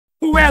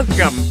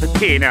Welcome,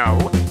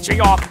 Pepino, to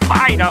your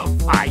final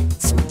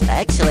fight.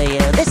 Actually,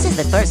 this is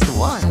the first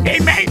one. He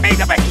made me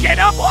the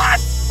beginner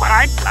once, but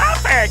I'm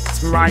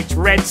perfect. Bright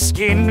red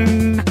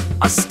skin,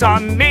 a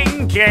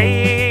stunning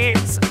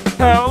gaze,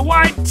 her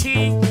white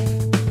teeth,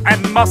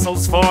 and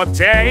muscles for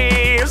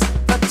days.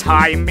 The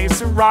time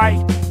is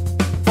right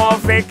for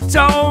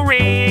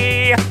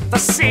victory. The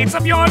seeds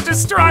of your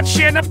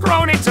destruction have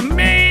grown into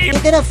me. You're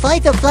gonna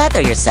fight to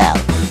flatter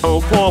yourself. Oh,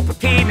 poor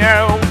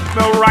Pepino,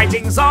 the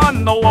writing's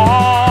on the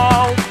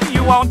wall.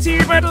 You won't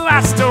even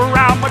last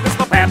around with this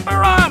little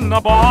pepper on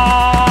the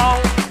ball.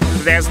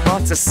 There's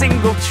but a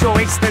single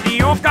choice that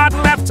you've got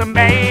left to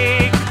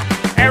make.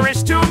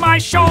 Perish to my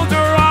shoulder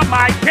or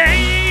my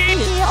pain.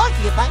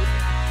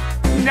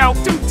 Now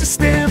don't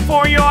despair,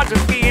 for your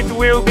defeat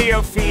will be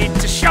a feat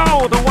to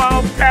show the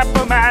world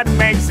Pepperman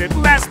makes it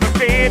less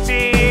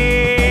befitting.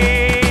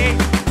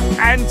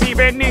 And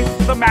even if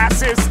the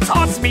masses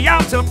toss me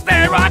out of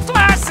their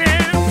classes,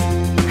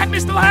 and we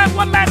still have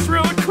one last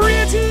rude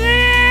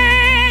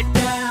critic.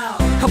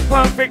 A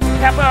perfect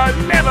pepper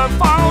never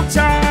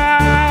falters.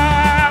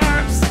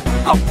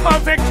 A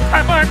perfect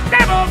pepper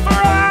never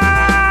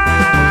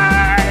thrives.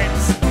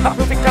 A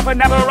perfect pepper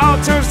never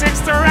alters its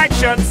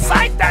direction.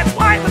 Sight, that's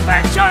why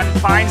perfection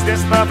finds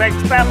this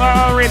perfect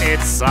pepper in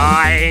its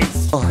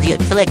size. Oh, you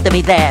flicked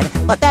me there,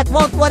 but that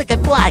won't work at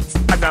once.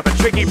 Another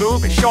tricky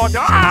move is short.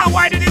 Ah,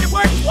 why did it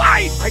work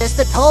twice? I just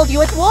told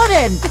you it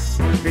wouldn't.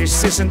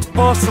 This isn't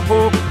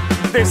possible.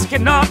 This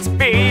cannot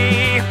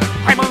be.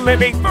 I'm a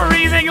living,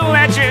 breathing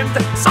legend.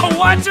 So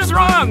what is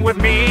wrong with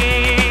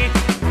me?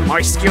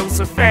 My skills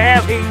are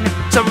failing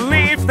to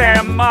leave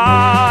their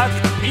mark.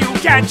 You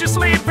can't just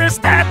leave this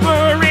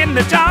pepper in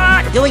the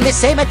dark. Doing the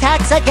same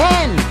attacks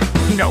again.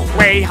 No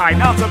way,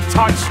 I'm out of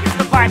touch. It's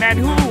the firemen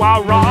who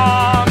are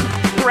wrong.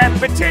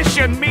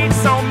 Repetition means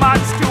so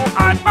much to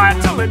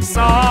unbattle in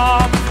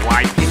song.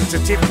 Why pick a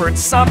different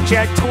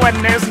subject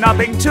when there's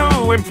nothing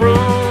to improve?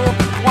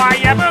 Why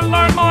ever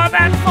learn more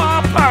than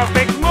 4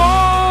 perfect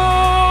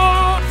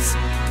moves?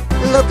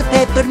 Look,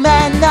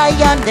 Pepperman, I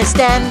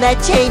understand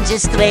that change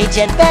is strange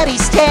and very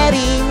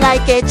scary,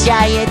 like a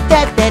giant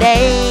death.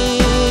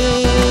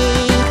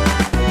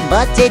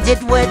 But is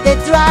it worth the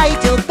try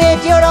to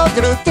bid your old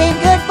routine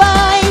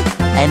goodbye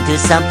and do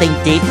something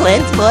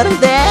different for a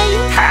day?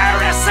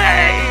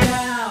 Heresy!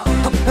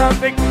 A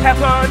perfect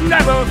pepper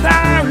never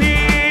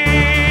varies.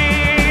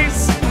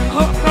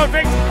 A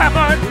perfect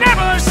pepper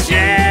never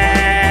shifts.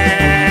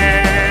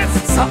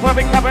 A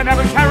perfect pepper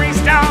never carries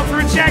down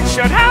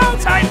rejection.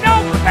 How'd I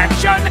know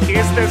perfection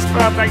is this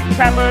perfect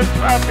pepper's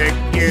perfect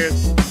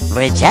gift?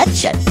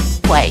 Rejection?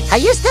 Wait, are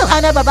you still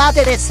hung up about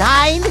it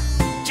signed?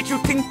 Did you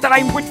think that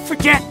I would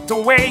forget the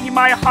way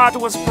my heart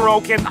was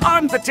broken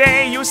on the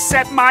day you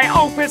said my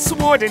opus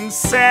wouldn't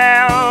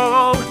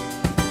sell?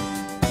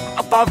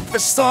 Above the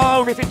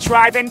store, if it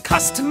tried, then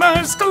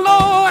customers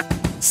galore.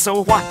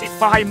 So what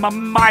if I'm a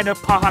minor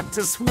part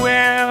as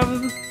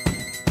well?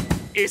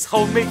 It's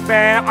only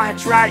fair I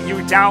drag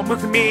you down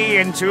with me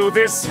into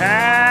this hell.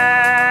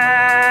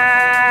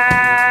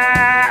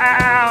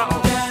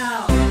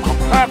 A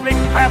perfect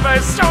pepper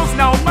shows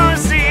no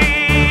mercy.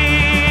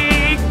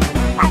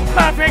 A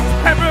perfect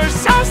pepper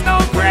shows no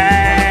grace.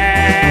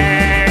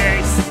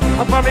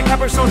 A perfect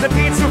pepper shows that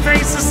needs to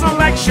face a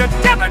selection,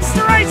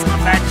 demonstrates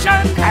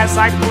perfection as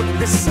I put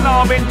this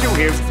snob into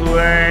his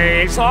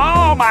place.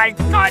 Oh my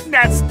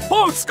goodness!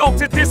 Who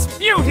sculpted this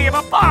beauty of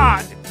a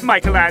pond?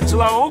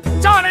 Michelangelo?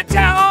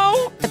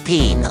 Donatello?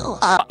 Pino.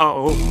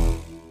 Uh-oh.